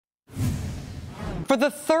For the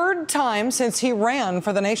third time since he ran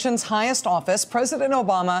for the nation's highest office, President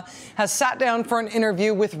Obama has sat down for an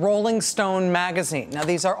interview with Rolling Stone magazine. Now,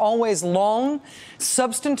 these are always long,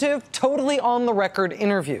 substantive, totally on-the-record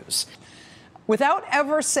interviews. Without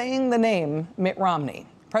ever saying the name Mitt Romney,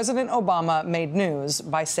 President Obama made news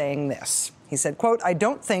by saying this. He said, quote, "I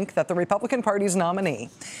don't think that the Republican Party's nominee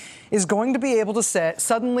is going to be able to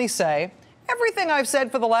suddenly say, everything I've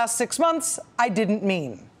said for the last 6 months, I didn't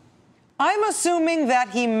mean." I'm assuming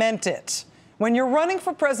that he meant it. When you're running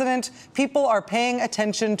for president, people are paying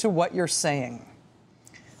attention to what you're saying.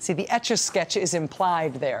 See, the Etch-a-Sketch is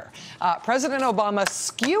implied there. President Obama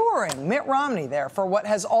skewering Mitt Romney there for what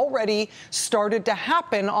has already started to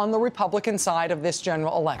happen on the Republican side of this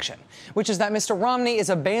general election, which is that Mr. Romney is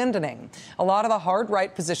abandoning a lot of the hard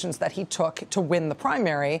right positions that he took to win the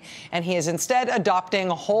primary, and he is instead adopting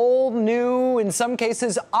whole new, in some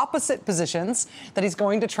cases, opposite positions that he's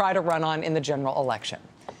going to try to run on in the general election.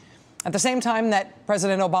 At the same time that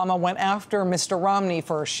President Obama went after Mr. Romney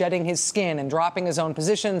for shedding his skin and dropping his own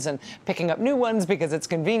positions and picking up new ones because it's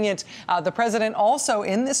convenient, the president also,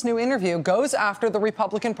 in this new interview, goes after the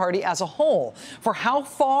Republican Party as a whole for how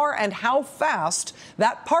far and how fast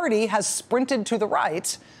that party has sprinted to the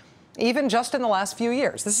right, even just in the last few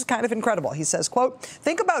years. This is kind of incredible. He says, quote,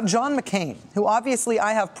 "Think about John McCain, who obviously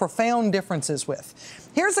I have profound differences with.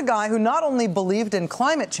 Here's a guy who not only believed in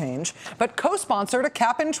climate change, but co-sponsored a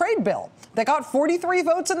cap-and-trade bill that got 43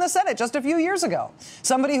 votes in the Senate just a few years ago.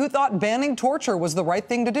 Somebody who thought banning torture was the right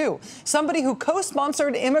thing to do. Somebody who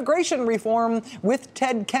co-sponsored immigration reform with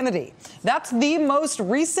Ted Kennedy. That's the most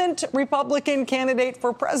recent Republican candidate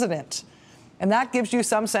for president." And that gives you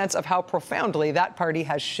some sense of how profoundly that party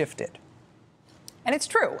has shifted. And it's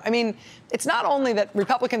true. I mean, it's not only that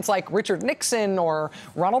Republicans like Richard Nixon or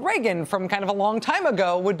Ronald Reagan from kind of a long time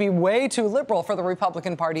ago would be way too liberal for the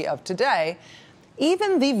Republican Party of today.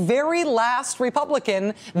 Even the very last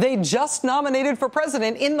Republican they just nominated for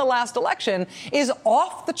president in the last election is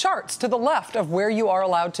off the charts to the left of where you are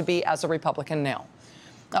allowed to be as a Republican now.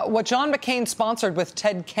 What John McCain sponsored with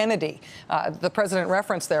Ted Kennedy, the president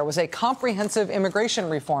referenced there, was a comprehensive immigration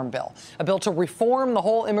reform bill, a bill to reform the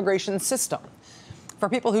whole immigration system. For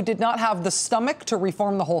people who did not have the stomach to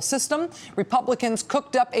reform the whole system, Republicans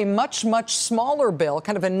cooked up a much, much smaller bill,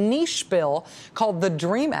 kind of a niche bill called the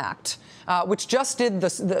DREAM Act, which just did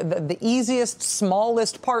the easiest,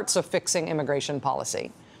 smallest parts of fixing immigration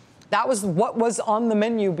policy. That was what was on the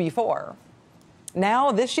menu before.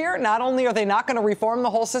 Now, this year, not only are they not going to reform the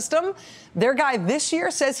whole system, their guy this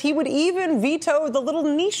year says he would even veto the little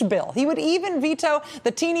niche bill. He would even veto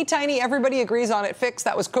the teeny tiny, everybody agrees on it fix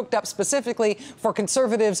that was cooked up specifically for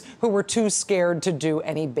conservatives who were too scared to do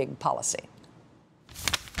any big policy.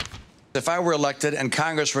 If I were elected and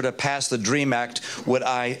Congress were to pass the DREAM Act, would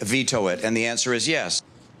I veto it? And the answer is yes.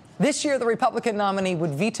 This year, the Republican nominee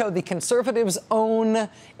would veto the conservatives' own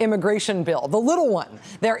immigration bill, the little one.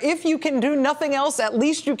 There, if you can do nothing else, at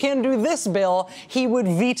least you can do this bill. He would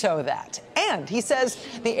veto that. And he says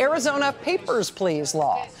the Arizona Papers, Please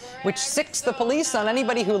law, which sicks the police on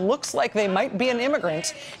anybody who looks like they might be an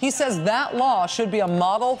immigrant, he says that law should be a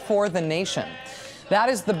model for the nation. That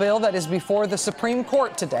is the bill that is before the Supreme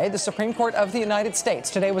Court today, the Supreme Court of the United States.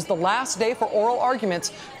 Today was the last day for oral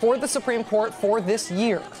arguments for the Supreme Court for this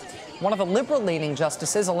year. One of the liberal-leaning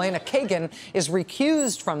justices, Elena Kagan, is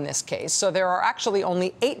recused from this case, so there are actually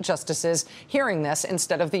only 8 justices hearing this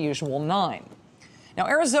instead of the usual 9. Now,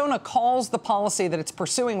 Arizona calls the policy that it's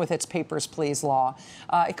pursuing with its Papers, Please law,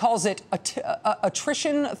 it calls it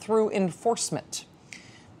attrition through enforcement.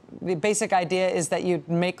 The basic idea is that you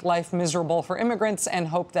make life miserable for immigrants and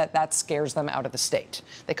hope that that scares them out of the state.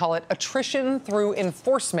 They call it attrition through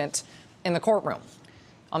enforcement in the courtroom.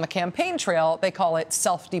 On the campaign trail, they call it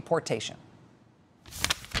self-deportation.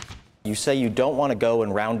 You say you don't want to go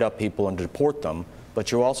and round up people and deport them,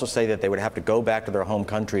 but you also say that they would have to go back to their home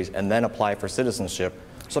countries and then apply for citizenship.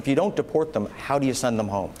 So if you don't deport them, how do you send them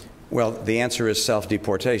home? Well, the answer is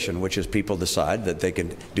self-deportation, which is people decide that they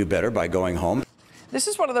can do better by going home. This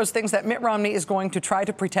is one of those things that Mitt Romney is going to try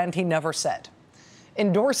to pretend he never said.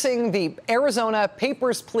 Endorsing the Arizona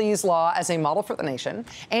Papers, Please law as a model for the nation,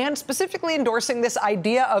 and specifically endorsing this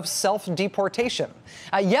idea of self-deportation.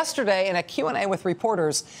 Yesterday, in a Q&A with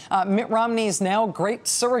reporters, Mitt Romney's now great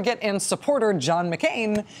surrogate and supporter, John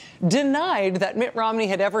McCain, denied that Mitt Romney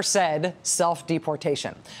had ever said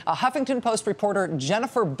self-deportation. Huffington Post reporter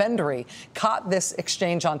Jennifer Bendery caught this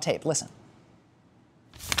exchange on tape. Listen.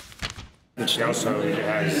 He also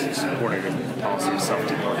has supported a policy of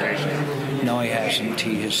self-deportation. No, he hasn't.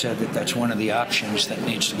 He has said that that's one of the options that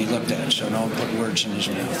needs to be looked at, so don't put words in his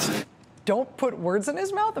mouth. Don't put words in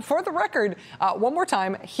his mouth. For the record, one more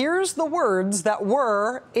time, here's the words that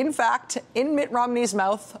were, in fact, in Mitt Romney's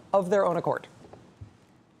mouth of their own accord.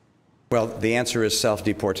 Well, the answer is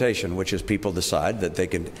self-deportation, which is people decide that they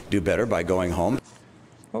can do better by going home.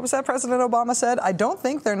 What was that President Obama said? I don't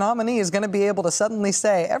think their nominee is going to be able to suddenly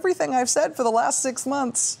say, everything I've said for the last 6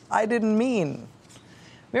 months, I didn't mean.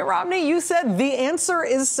 Mitt Romney, you said the answer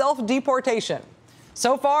is self-deportation.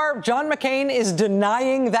 So far, John McCain is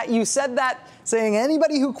denying that you said that, saying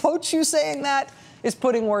anybody who quotes you saying that is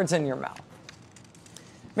putting words in your mouth.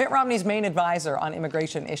 Mitt Romney's main advisor on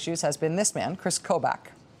immigration issues has been this man, Chris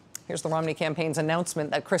Kobach. Here's the Romney campaign's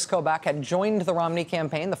announcement that Chris Kobach had joined the Romney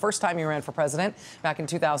campaign the first time he ran for president back in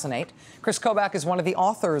 2008. Chris Kobach is one of the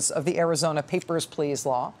authors of the Arizona Papers, Please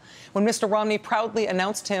law. When Mr. Romney proudly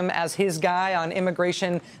announced him as his guy on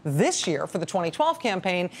immigration this year for the 2012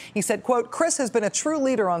 campaign, he said, quote, Chris has been a true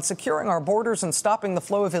leader on securing our borders and stopping the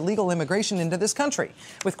flow of illegal immigration into this country.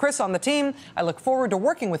 With Chris on the team, I look forward to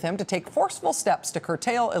working with him to take forceful steps to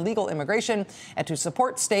curtail illegal immigration and to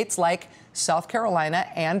support states like South Carolina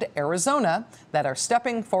and Arizona that are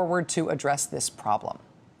stepping forward to address this problem.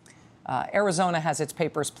 Arizona has its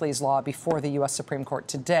Papers, Please law before the U.S. Supreme Court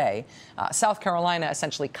today. South Carolina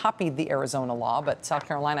essentially copied the Arizona law, but South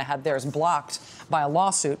Carolina had theirs blocked by a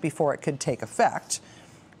lawsuit before it could take effect.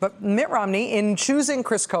 But Mitt Romney, in choosing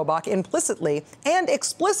Chris Kobach implicitly and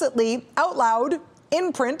explicitly out loud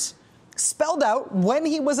in print, spelled out when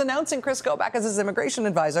he was announcing Chris Kobach as his immigration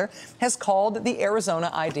advisor, has called the Arizona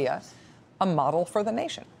idea a model for the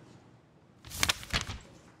nation.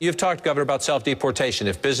 You've talked, Governor, about self-deportation.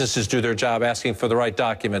 If businesses do their job asking for the right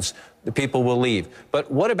documents, the people will leave. But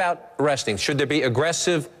what about arresting? Should there be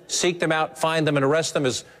aggressive, seek them out, find them, and arrest them,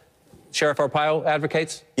 as Sheriff Arpaio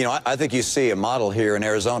advocates? You know, I think you see a model here in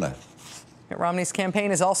Arizona. Mitt Romney's campaign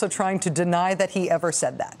is also trying to deny that he ever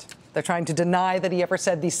said that. They're trying to deny that he ever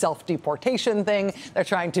said the self-deportation thing. They're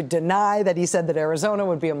trying to deny that he said that Arizona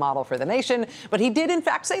would be a model for the nation. But he did, in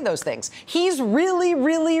fact, say those things. He's really,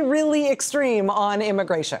 really, really extreme on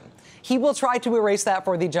immigration. He will try to erase that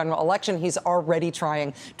for the general election. He's already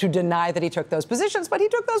trying to deny that he took those positions, but he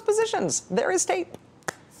took those positions. There is tape.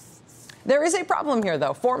 There is a problem here,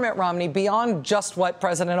 though, for Mitt Romney beyond just what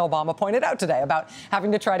President Obama pointed out today about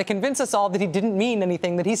having to try to convince us all that he didn't mean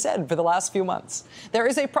anything that he said for the last few months. There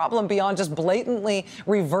is a problem beyond just blatantly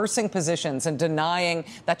reversing positions and denying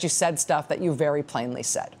that you said stuff that you very plainly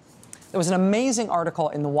said. There was an amazing article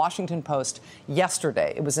in the Washington Post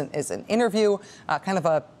yesterday. It was an interview, kind of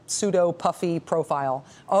a pseudo-puffy profile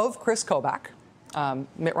of Chris Kobach,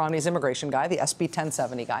 Mitt Romney's immigration guy, the SB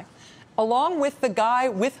 1070 guy, along with the guy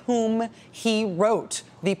with whom he wrote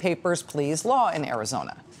the Papers, Please law in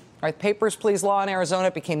Arizona. Right, Papers, Please law in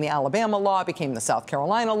Arizona became the Alabama law, became the South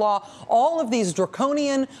Carolina law. All of these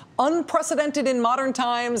draconian, unprecedented in modern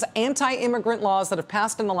times, anti-immigrant laws that have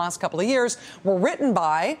passed in the last couple of years were written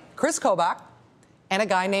by Chris Kobach and a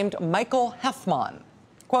guy named Michael Heffman.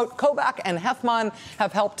 Quote, Kobach and Heffman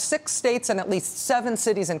have helped 6 states and at least 7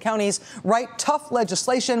 cities and counties write tough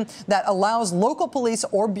legislation that allows local police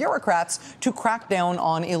or bureaucrats to crack down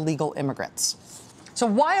on illegal immigrants. So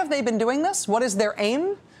why have they been doing this? What is their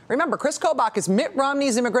aim? Remember, Chris Kobach is Mitt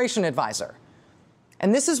Romney's immigration advisor.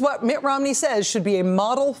 And this is what Mitt Romney says should be a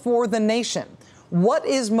model for the nation. What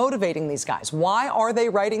is motivating these guys? Why are they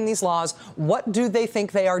writing these laws? What do they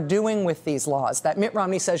think they are doing with these laws that Mitt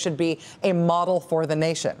Romney says should be a model for the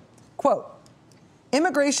nation? Quote,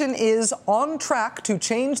 immigration is on track to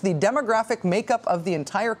change the demographic makeup of the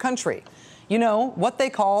entire country. You know, what they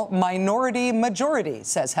call minority majority,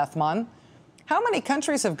 says Heffman. How many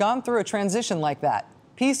countries have gone through a transition like that?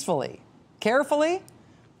 Peacefully? Carefully?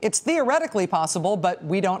 It's theoretically possible, but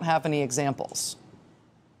we don't have any examples.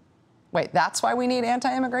 Wait, that's why we need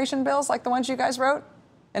anti-immigration bills like the ones you guys wrote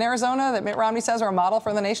in Arizona that Mitt Romney says are a model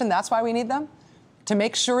for the nation? That's why we need them? To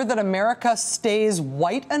make sure that America stays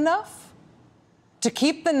white enough? To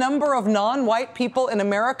keep the number of non-white people in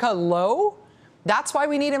America low? That's why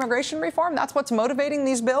we need immigration reform? That's what's motivating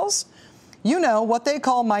these bills? You know, what they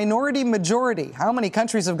call minority majority. How many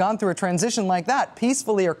countries have gone through a transition like that,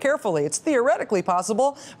 peacefully or carefully? It's theoretically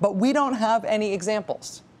possible, but we don't have any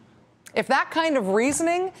examples. If that kind of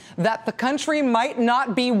reasoning, that the country might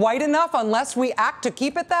not be white enough unless we act to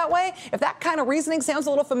keep it that way, if that kind of reasoning sounds a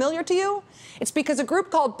little familiar to you, it's because a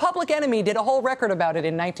group called Public Enemy did a whole record about it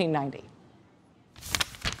in 1990.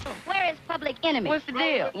 Where is Public Enemy? What's the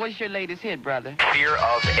deal? What's your latest hit, brother? Fear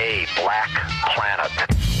of a black planet.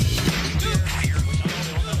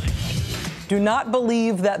 Do not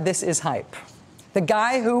believe that this is hype. The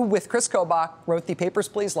guy who, with Chris Kobach, wrote the Papers,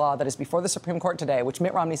 Please law that is before the Supreme Court today, which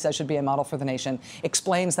Mitt Romney says should be a model for the nation,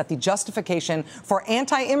 explains that the justification for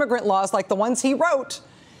anti-immigrant laws like the ones he wrote,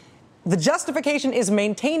 the justification is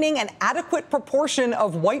maintaining an adequate proportion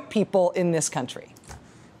of white people in this country.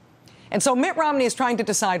 And so Mitt Romney is trying to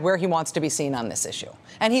decide where he wants to be seen on this issue.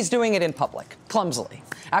 And he's doing it in public, clumsily,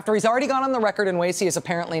 after he's already gone on the record in ways he is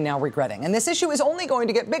apparently now regretting. And this issue is only going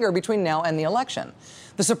to get bigger between now and the election.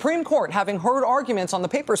 The Supreme Court, having heard arguments on the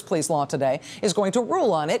Papers, Please law today, is going to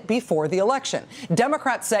rule on it before the election.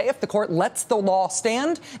 Democrats say if the court lets the law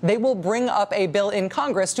stand, they will bring up a bill in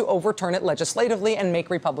Congress to overturn it legislatively and make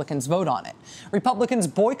Republicans vote on it. Republicans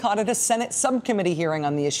boycotted a Senate subcommittee hearing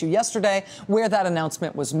on the issue yesterday, where that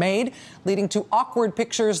announcement was made, leading to awkward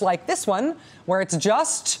pictures like this one, where it's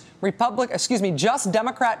just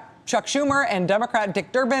Democrat Chuck Schumer and Democrat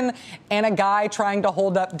Dick Durbin and a guy trying to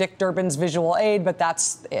hold up Dick Durbin's visual aid, but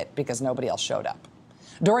that's it because nobody else showed up.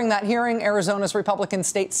 During that hearing, Arizona's Republican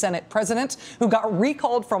State Senate president, who got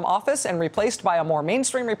recalled from office and replaced by a more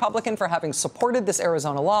mainstream Republican for having supported this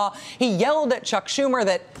Arizona law, he yelled at Chuck Schumer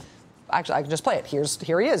that, actually, I can just play it.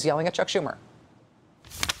 Here he is yelling at Chuck Schumer.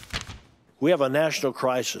 We have a national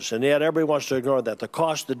crisis, and yet everybody wants to ignore that. The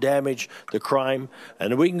cost, the damage, the crime,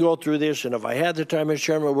 and we can go through this, and if I had the time, Mr.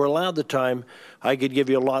 Chairman, we're allowed the time, I could give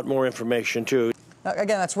you a lot more information, too.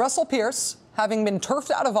 Again, that's Russell Pierce, having been turfed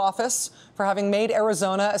out of office for having made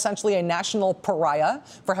Arizona essentially a national pariah,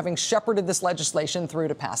 for having shepherded this legislation through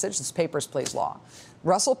to passage, this Papers, Please law.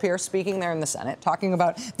 Russell Pierce speaking there in the Senate, talking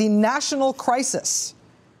about the national crisis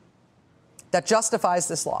that justifies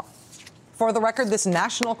this law. For the record, this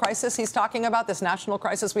national crisis he's talking about, this national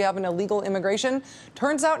crisis we have in illegal immigration,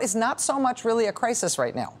 turns out is not so much really a crisis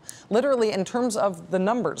right now. Literally, in terms of the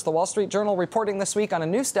numbers, the Wall Street Journal reporting this week on a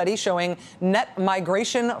new study showing net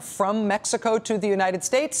migration from Mexico to the United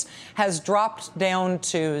States has dropped down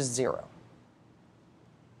to 0.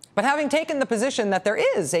 But having taken the position that there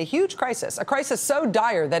is a huge crisis, a crisis so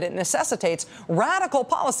dire that it necessitates radical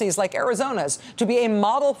policies like Arizona's to be a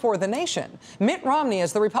model for the nation, Mitt Romney,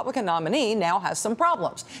 as the Republican nominee, now has some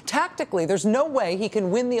problems. Tactically, there's no way he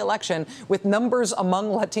can win the election with numbers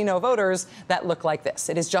among Latino voters that look like this.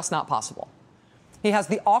 It is just not possible. He has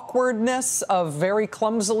the awkwardness of very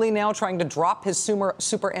clumsily now trying to drop his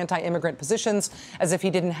super anti-immigrant positions as if he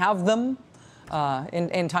didn't have them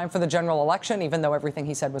in time for the general election, even though everything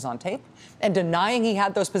he said was on tape. And denying he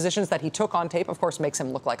had those positions that he took on tape, of course, makes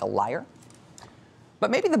him look like a liar.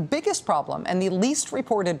 But maybe the biggest problem and the least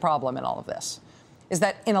reported problem in all of this is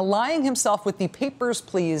that in allying himself with the Papers,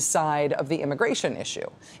 Please side of the immigration issue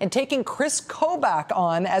and taking Chris Kobach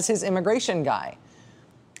on as his immigration guy,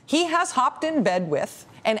 he has hopped in bed with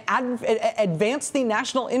and advanced the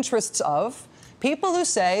national interests of people who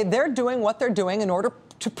say they're doing what they're doing in order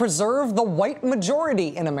to preserve the white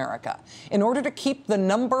majority in America, in order to keep the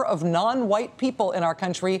number of non-white people in our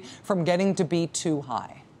country from getting to be too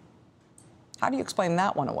high. How do you explain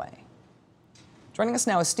that one away? Joining us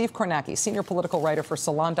now is Steve Kornacki, senior political writer for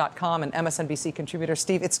Salon.com and MSNBC contributor.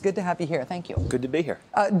 Steve, it's good to have you here. Thank you. Good to be here.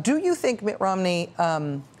 Do you think Mitt Romney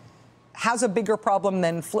has a bigger problem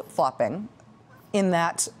than flip-flopping, in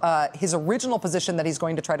that his original position that he's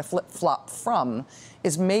going to try to flip-flop from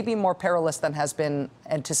is maybe more perilous than has been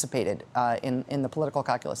anticipated in the political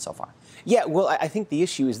calculus so far? Yeah, well, I think the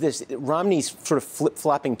issue is this. Romney's sort of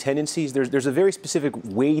flip-flopping tendencies, there's a very specific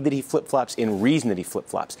way that he flip-flops and reason that he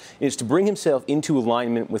flip-flops. It's to bring himself into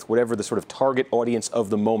alignment with whatever the sort of target audience of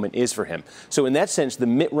the moment is for him. So in that sense, the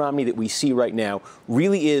Mitt Romney that we see right now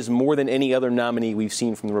really is, more than any other nominee we've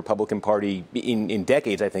seen from the Republican Party in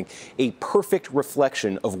decades, I think, a perfect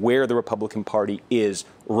reflection of where the Republican Party is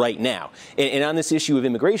right now. And on this issue of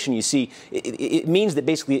immigration, you see, it means that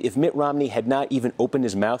basically if Mitt Romney had not even opened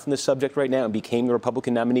his mouth on this subject right now and became the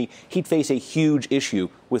Republican nominee, he'd face a huge issue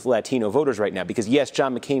with Latino voters right now. Because, yes,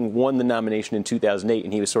 John McCain won the nomination in 2008,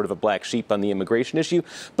 and he was sort of a black sheep on the immigration issue.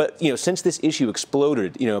 But, since this issue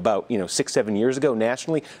exploded, about, 6-7 years ago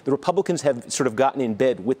nationally, the Republicans have sort of gotten in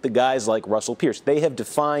bed with the guys like Russell Pierce. They have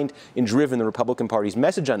defined and driven the Republican Party's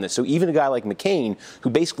message on this. So even a guy like McCain, who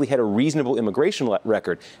basically had a reasonable immigration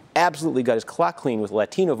record, absolutely got his clock clean with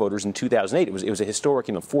Latino voters in 2008. It was a historic,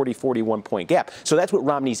 40-41 point gap. So that's what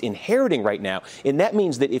Romney's inheriting right now. And that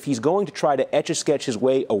means that if he's going to try to etch-a-sketch his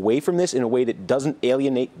way away from this in a way that doesn't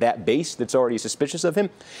alienate that base that's already suspicious of him,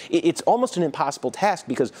 it's almost an impossible task,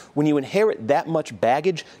 because when you inherit that much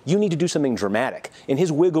baggage, you need to do something dramatic. And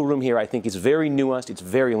his wiggle room here, I think, is very nuanced. It's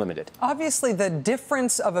very limited. Obviously, the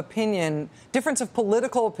difference of opinion, difference of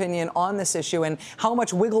political opinion on this issue and how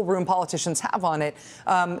much wiggle room politicians have on it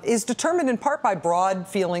is determined in part by broad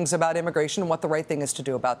feelings about immigration and what the right thing is to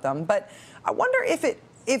do about them. But I wonder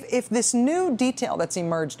if this new detail that's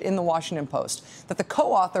emerged in the Washington Post, that the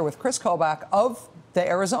co-author with Chris Kobach of the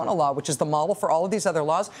Arizona law, which is the model for all of these other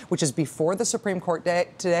laws, which is before the Supreme Court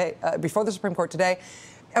today,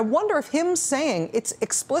 I wonder if him saying it's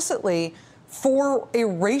explicitly for a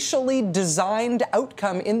racially designed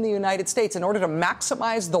outcome in the United States in order to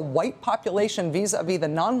maximize the white population vis-a-vis the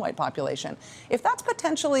non-white population, if that's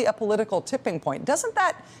potentially a political tipping point, doesn't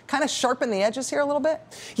that kind of sharpen the edges here a little bit?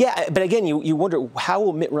 Yeah, but again, you wonder, how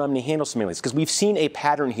will Mitt Romney handle something like this? Because we've seen a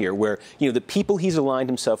pattern here where, the people he's aligned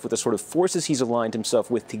himself with, the sort of forces he's aligned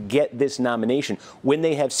himself with to get this nomination, when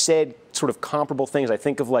they have said sort of comparable things. I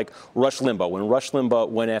think of like Rush Limbaugh. When Rush Limbaugh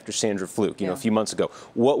went after Sandra Fluke, a few months ago,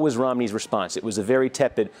 what was Romney's response? It was a very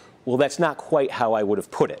tepid, well, that's not quite how I would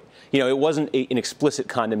have put it. It wasn't an explicit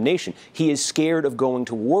condemnation. He is scared of going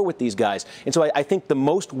to war with these guys. And so I think the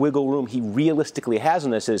most wiggle room he realistically has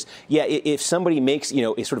on this is, if somebody makes,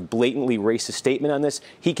 a sort of blatantly racist statement on this,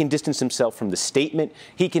 he can distance himself from the statement.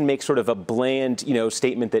 He can make sort of a bland,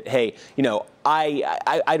 statement that, hey,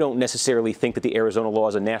 I don't necessarily think that the Arizona law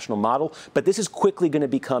is a national model, but this is quickly going to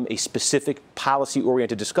become a specific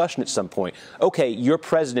policy-oriented discussion at some point. Okay, your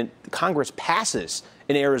president, Congress passes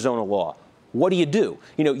an Arizona law. What do?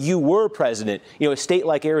 You were president. A state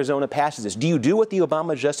like Arizona passes this. Do you do what the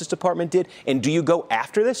Obama Justice Department did? And do you go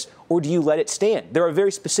after this, or do you let it stand? There are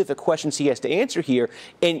very specific questions he has to answer here.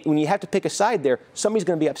 And when you have to pick a side there, somebody's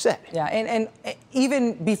going to be upset. Yeah, and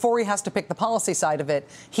even before he has to pick the policy side of it,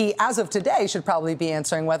 he, as of today, should probably be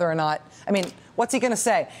answering whether or not, what's he going to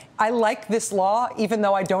say? I like this law, even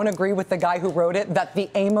though I don't agree with the guy who wrote it, that the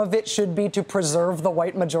aim of it should be to preserve the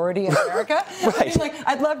white majority in America. Right.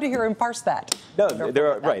 I'd love to hear him parse that. No,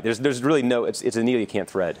 right. There's really no, it's a needle you can't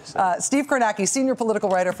thread. So. Steve Kornacki, senior political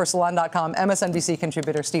writer for Salon.com, MSNBC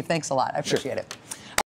contributor. Steve, thanks a lot. I appreciate it.